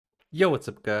Yo, what's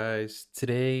up, guys?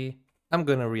 Today I'm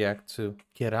gonna react to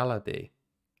Kerala Day.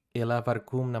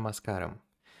 Elavarkum Namaskaram.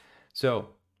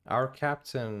 So, our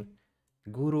captain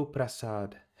Guru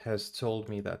Prasad has told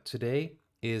me that today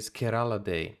is Kerala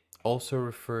Day, also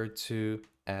referred to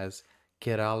as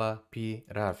Kerala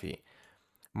Piravi,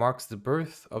 marks the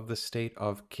birth of the state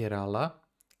of Kerala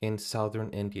in southern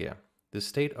India. The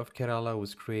state of Kerala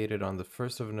was created on the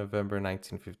 1st of November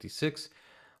 1956,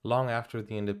 long after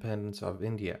the independence of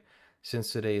India.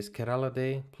 Since today is Kerala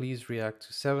Day, please react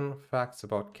to 7 facts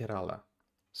about Kerala.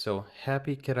 So,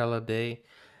 happy Kerala Day.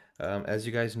 As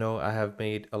you guys know, I have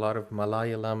made a lot of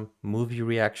Malayalam movie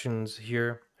reactions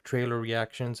here, trailer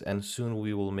reactions, and soon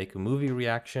we will make a movie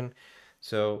reaction.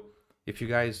 So, if you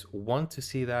guys want to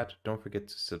see that, don't forget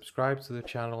to subscribe to the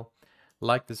channel,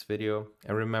 like this video,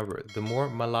 and remember, the more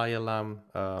Malayalam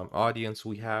audience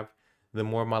we have, the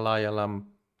more Malayalam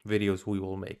videos we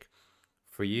will make.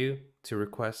 For you to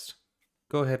request,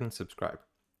 go ahead and subscribe.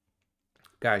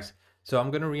 Guys, so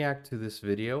I'm going to react to this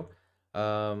video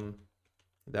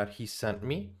that he sent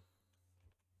me,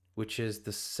 which is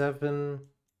the 7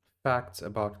 facts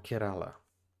about Kerala.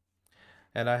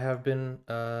 And I have been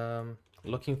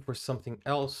looking for something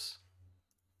else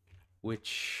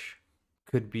which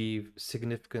could be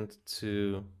significant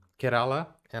to Kerala,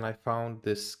 and I found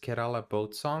this Kerala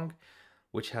boat song,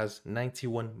 which has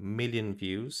 91 million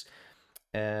views,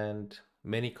 and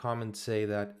many comments say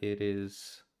that it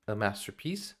is a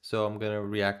masterpiece. So I'm going to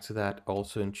react to that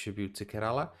also in tribute to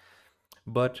Kerala.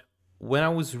 But when I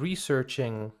was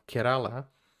researching Kerala,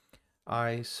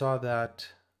 I saw that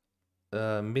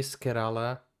Miss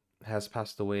Kerala has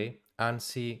passed away,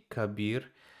 Ansi Kabir.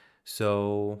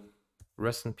 So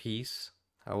rest in peace.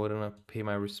 I want to pay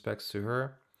my respects to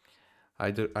her.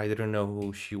 I didn't know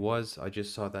who she was. I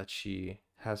just saw that she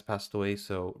has passed away.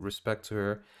 So respect to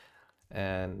her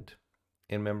and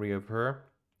in memory of her.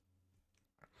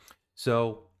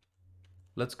 So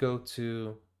let's go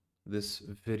to this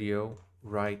video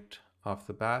right off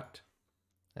the bat,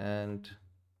 and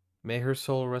may her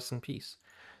soul rest in peace.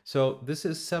 So this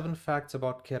is 7 facts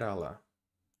about Kerala.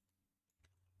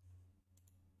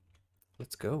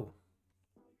 Let's go.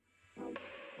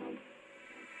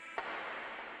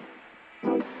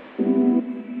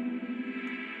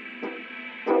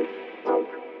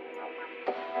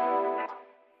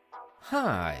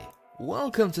 Hi,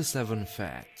 welcome to 7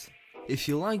 Facts. If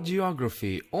you like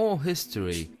geography or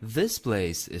history, this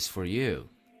place is for you.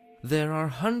 There are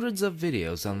hundreds of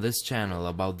videos on this channel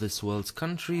about this world's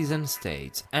countries and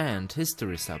states and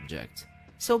history subjects,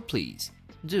 so please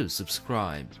do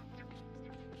subscribe.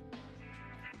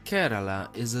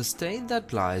 Kerala is a state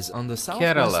that lies on the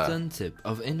southwestern tip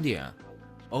of India.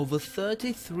 Over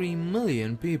 33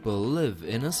 million people live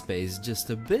in a space just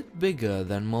a bit bigger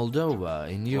than Moldova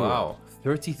in Europe. Wow,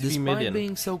 33 million. Despite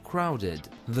being so crowded,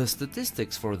 the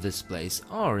statistics for this place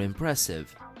are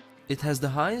impressive. It has the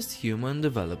highest Human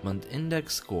Development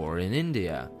Index score in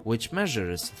India, which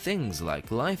measures things like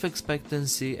life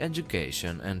expectancy,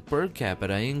 education, and per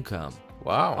capita income.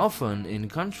 Wow. Often in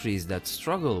countries that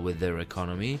struggle with their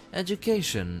economy,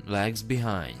 education lags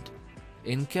behind.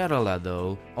 In Kerala,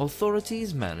 though,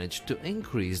 authorities managed to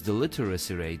increase the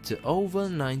literacy rate to over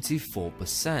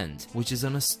 94%, which is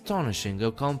an astonishing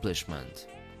accomplishment.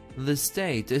 The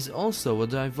state is also a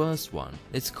diverse one.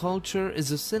 Its culture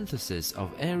is a synthesis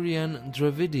of Aryan,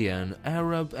 Dravidian,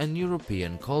 Arab and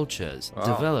European cultures,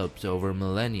 developed over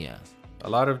millennia. A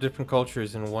lot of different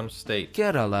cultures in one state.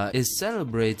 Kerala is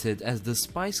celebrated as the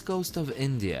Spice Coast of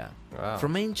India. Wow.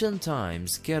 From ancient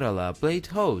times, Kerala played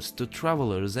host to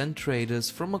travelers and traders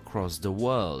from across the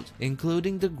world,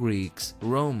 including the Greeks,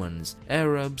 Romans,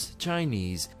 Arabs,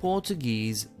 Chinese,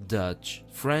 Portuguese, Dutch,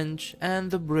 French, and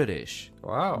the British.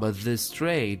 Wow. But this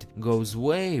trade goes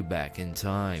way back in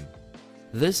time.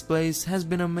 This place has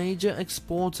been a major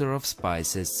exporter of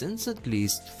spices since at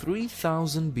least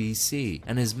 3000 BC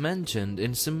and is mentioned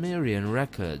in Sumerian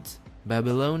records.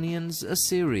 Babylonians,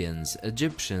 Assyrians,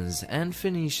 Egyptians and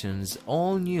Phoenicians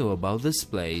all knew about this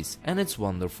place and its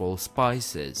wonderful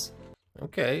spices.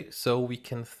 Okay, so we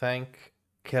can thank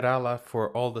Kerala for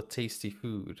all the tasty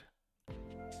food.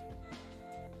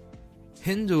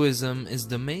 Hinduism is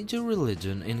the major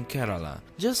religion in Kerala,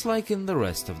 just like in the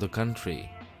rest of the country.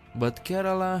 But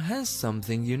Kerala has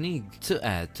something unique to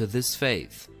add to this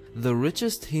faith. The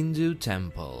richest Hindu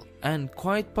temple, and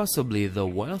quite possibly the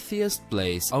wealthiest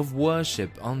place of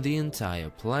worship on the entire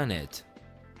planet.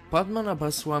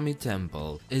 Padmanabhaswamy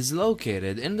Temple is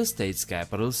located in the state's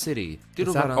capital city,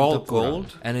 Tiruvananthapuram,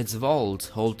 and its vaults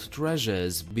hold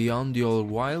treasures beyond your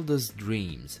wildest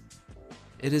dreams.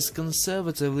 It is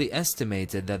conservatively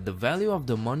estimated that the value of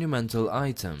the monumental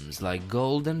items like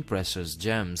gold and precious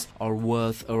gems are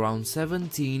worth around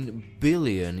 17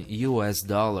 billion US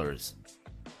dollars.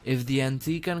 If the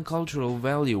antique and cultural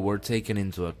value were taken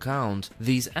into account,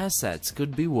 these assets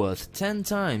could be worth 10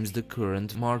 times the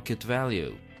current market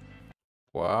value.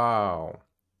 Wow.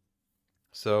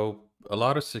 So, a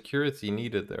lot of security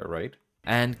needed there, right?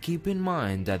 And keep in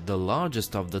mind that the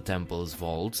largest of the temple's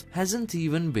vaults hasn't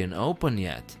even been open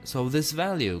yet, so this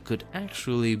value could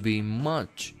actually be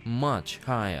much, much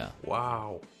higher.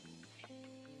 Wow.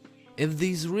 If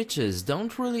these riches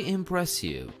don't really impress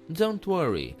you, don't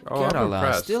worry, Oh, I'm Kerala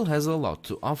impressed. still has a lot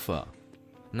to offer.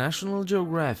 National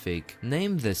Geographic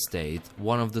named this state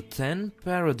one of the 10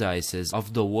 paradises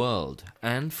of the world,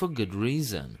 and for good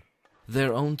reason.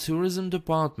 Their own tourism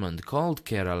department called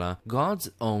Kerala God's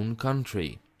own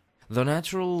country. The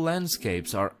natural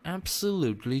landscapes are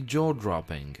absolutely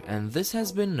jaw-dropping, and this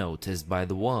has been noticed by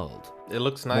the world. It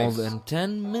looks More nice. than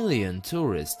 10 million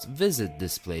tourists visit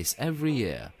this place every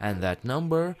year, and that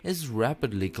number is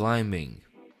rapidly climbing.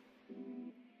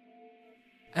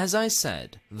 As I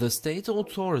said, the state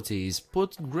authorities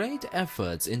put great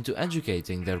efforts into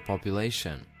educating their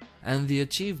population, and the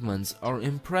achievements are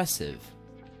impressive.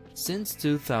 Since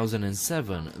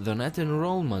 2007, the net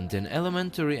enrollment in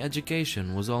elementary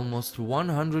education was almost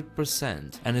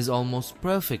 100% and is almost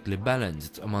perfectly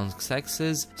balanced amongst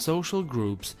sexes, social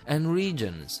groups and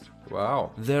regions.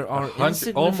 Wow. There are Almost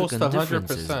insignificant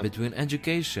differences 100%. between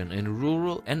education in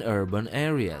rural and urban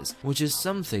areas, which is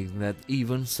something that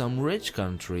even some rich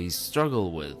countries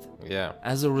struggle with. Yeah.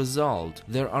 As a result,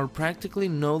 there are practically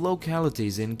no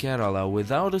localities in Kerala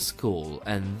without a school,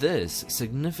 and this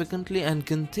significantly and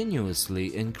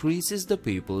continuously increases the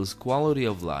people's quality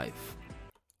of life.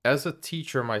 As a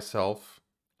teacher myself,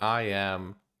 I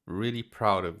am really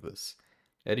proud of this.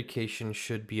 Education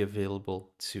should be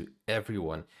available to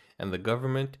everyone, and the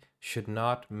government should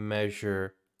not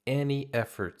measure any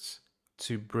efforts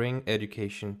to bring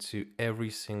education to every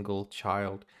single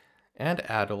child and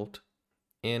adult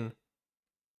in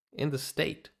the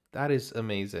state. That is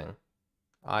amazing.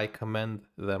 I commend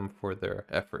them for their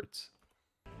efforts.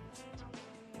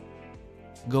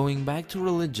 Going back to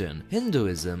religion,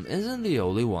 Hinduism isn't the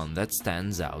only one that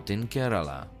stands out in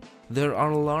Kerala. There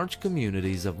are large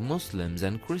communities of Muslims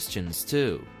and Christians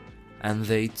too, and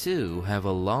they too have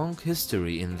a long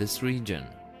history in this region.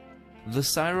 The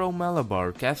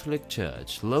Syro-Malabar Catholic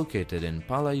Church, located in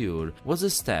Palayur, was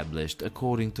established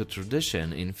according to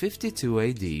tradition in 52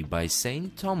 AD by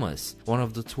Saint Thomas, one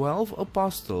of the 12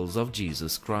 apostles of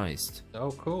Jesus Christ.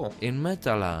 Oh, cool. In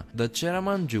Metala, the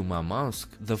Cheramanjuma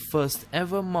Mosque, the first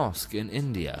ever mosque in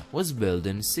India, was built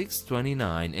in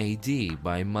 629 AD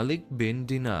by Malik bin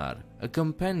Dinar, a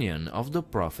companion of the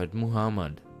Prophet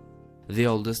Muhammad. The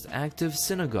oldest active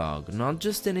synagogue, not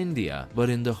just in India, but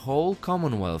in the whole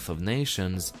Commonwealth of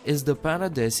Nations, is the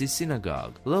Paradesi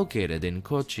Synagogue, located in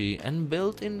Kochi and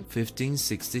built in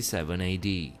 1567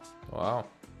 AD. Wow.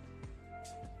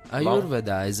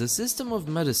 Ayurveda is a system of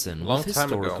medicine Long with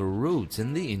time ago. historical roots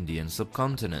in the Indian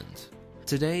subcontinent.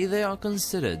 Today they are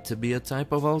considered to be a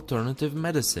type of alternative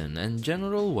medicine and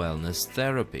general wellness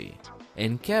therapy.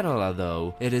 In Kerala,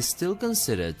 though, it is still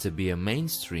considered to be a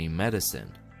mainstream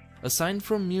medicine. Aside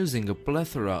from using a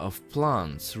plethora of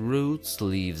plants, roots,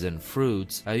 leaves and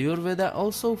fruits, Ayurveda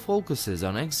also focuses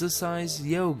on exercise,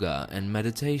 yoga and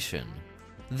meditation.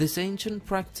 This ancient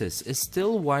practice is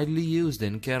still widely used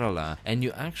in Kerala, and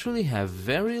you actually have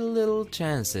very little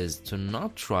chances to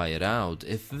not try it out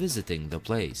if visiting the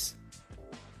place.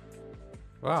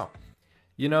 Wow.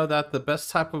 You know that the best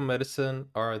type of medicine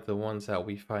are the ones that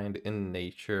we find in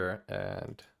nature,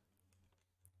 and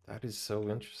that is so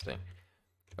interesting.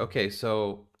 Okay,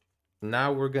 so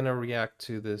now we're gonna react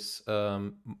to this.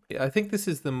 I think this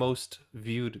is the most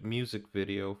viewed music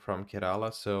video from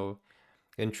Kerala, so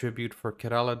in tribute for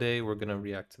Kerala Day, we're gonna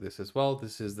react to this as well.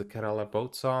 This is the Kerala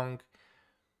boat song,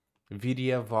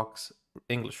 Vidya Vox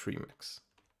English remix.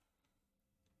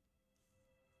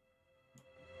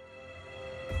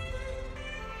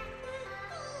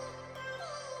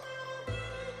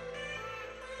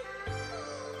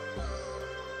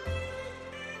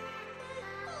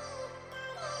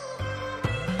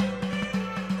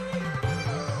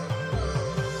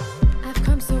 I've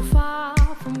come so far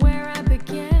from where I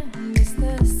began. Miss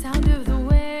the sound of the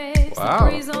waves, Wow.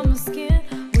 the breeze on my skin.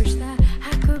 Wish that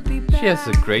I could be back. She has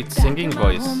a great back singing in my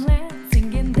voice. homeland,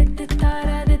 singing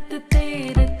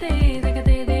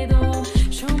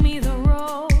show me the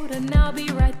road and I'll be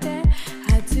right there.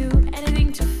 I'd do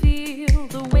anything to feel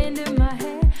the wind in my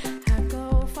hair. I'd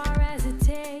go far as it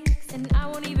takes and I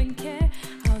won't even care.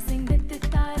 I'll sing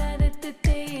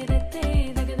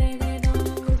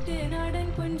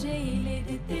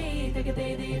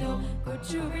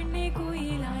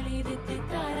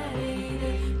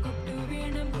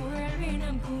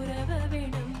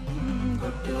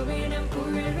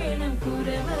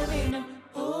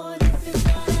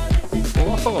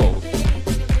Whoa!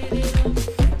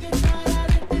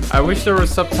 I wish there were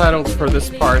subtitles for this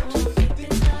part.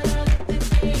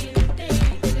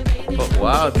 But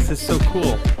wow, this is so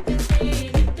cool.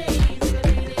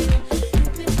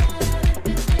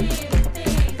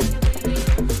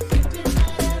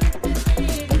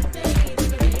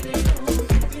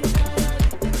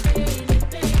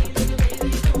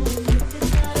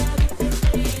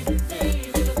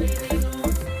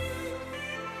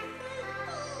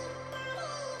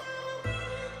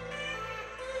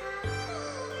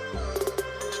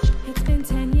 It's been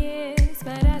 10 years,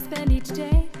 but I spend each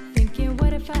day thinking,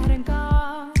 what if I hadn't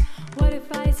gone? What if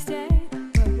I stayed?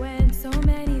 But when so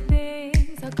many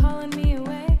things are calling me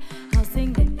away, I'll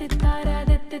sing it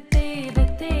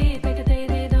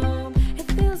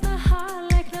fills my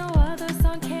heart like no other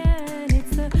song can.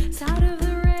 It's the sound of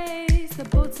the race, the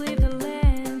boats leave the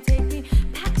land. Take me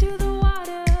back to the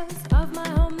waters of my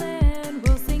homeland.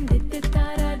 We'll sing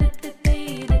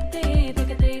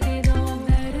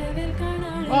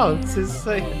Wow, this is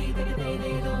like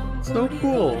so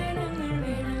cool.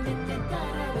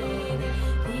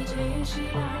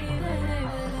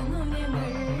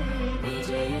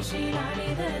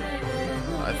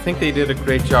 I think they did a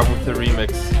great job with the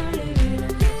remix.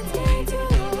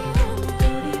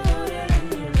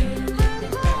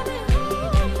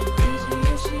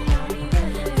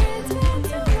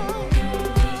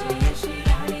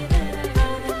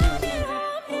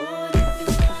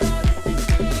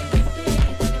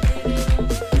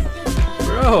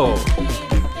 Bro,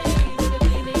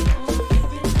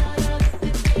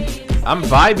 I'm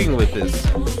vibing with this.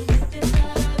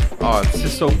 Oh, this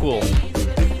is so cool.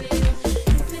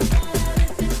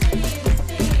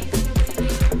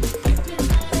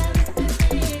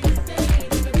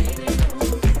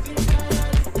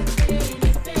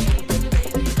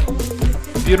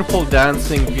 Beautiful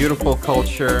dancing, beautiful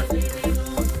culture,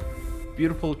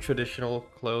 beautiful traditional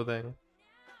clothing.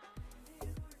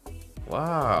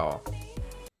 Wow.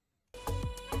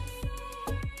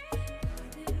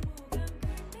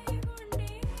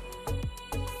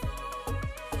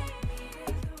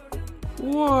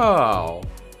 Wow.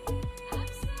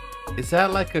 Is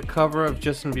that like a cover of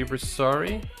Justin Bieber's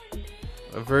Sorry?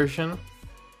 A version?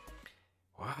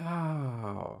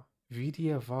 Wow.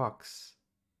 Vidya Vox.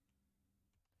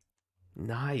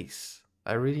 Nice.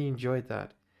 I really enjoyed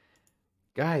that.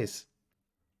 Guys,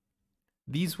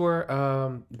 these were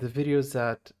the videos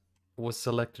that was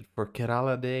selected for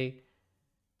Kerala Day.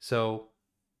 So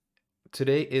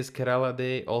today is Kerala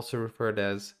Day, also referred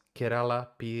as Kerala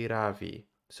Piravi.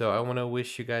 So I want to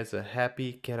wish you guys a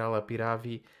happy Kerala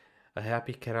Piravi, a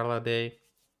happy Kerala Day.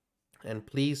 And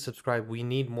please subscribe. We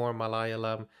need more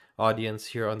Malayalam audience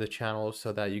here on the channel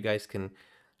so that you guys can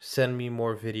send me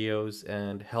more videos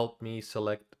and help me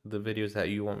select the videos that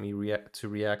you want me to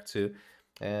react to.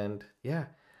 And yeah.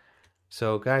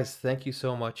 So guys, thank you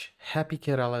so much. Happy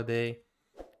Kerala Day.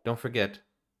 Don't forget,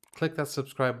 click that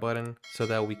subscribe button so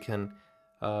that we can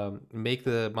make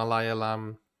the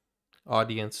Malayalam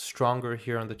audience stronger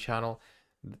here on the channel.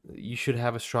 You should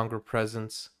have a stronger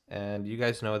presence, and you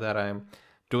guys know that I'm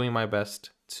doing my best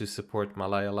to support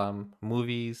Malayalam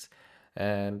movies.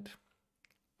 And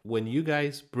when you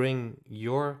guys bring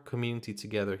your community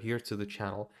together here to the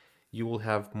channel, you will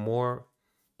have more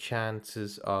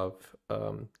chances of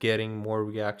getting more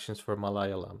reactions for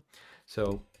Malayalam.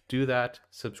 So do that,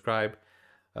 subscribe.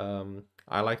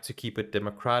 I like to keep it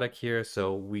democratic here,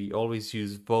 so we always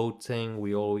use voting,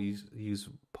 we always use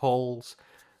polls.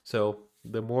 So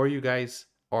the more you guys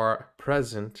are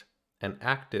present and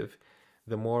active,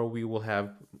 the more we will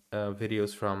have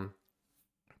videos from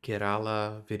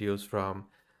Kerala, videos from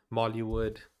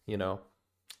Bollywood, you know.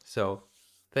 So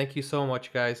thank you so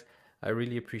much, guys. I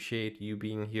really appreciate you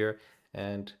being here,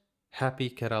 and happy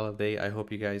Kerala Day. I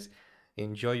hope you guys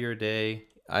enjoy your day.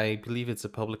 I believe it's a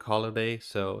public holiday,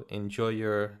 so enjoy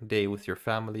your day with your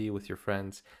family, with your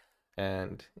friends,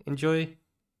 and enjoy,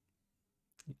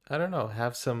 I don't know,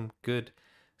 have some good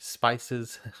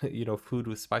spices, you know, food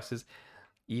with spices.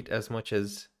 Eat as much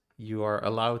as you are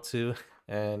allowed to,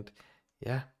 and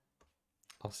yeah,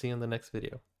 I'll see you in the next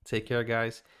video. Take care,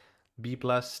 guys. Be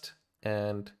blessed,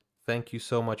 and thank you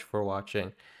so much for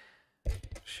watching.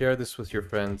 Share this with your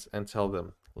friends and tell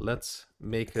them, let's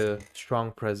make a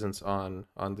strong presence on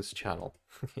this channel.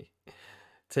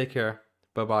 Take care.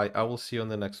 Bye-bye. I will see you on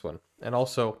the next one. And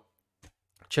also,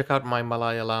 check out my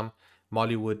Malayalam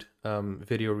Mollywood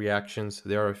video reactions.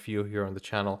 There are a few here on the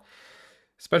channel.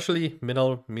 especially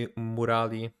Minal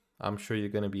Murali. I'm sure you're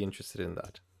going to be interested in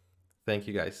that. Thank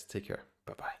you guys. Take care.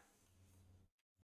 Bye bye.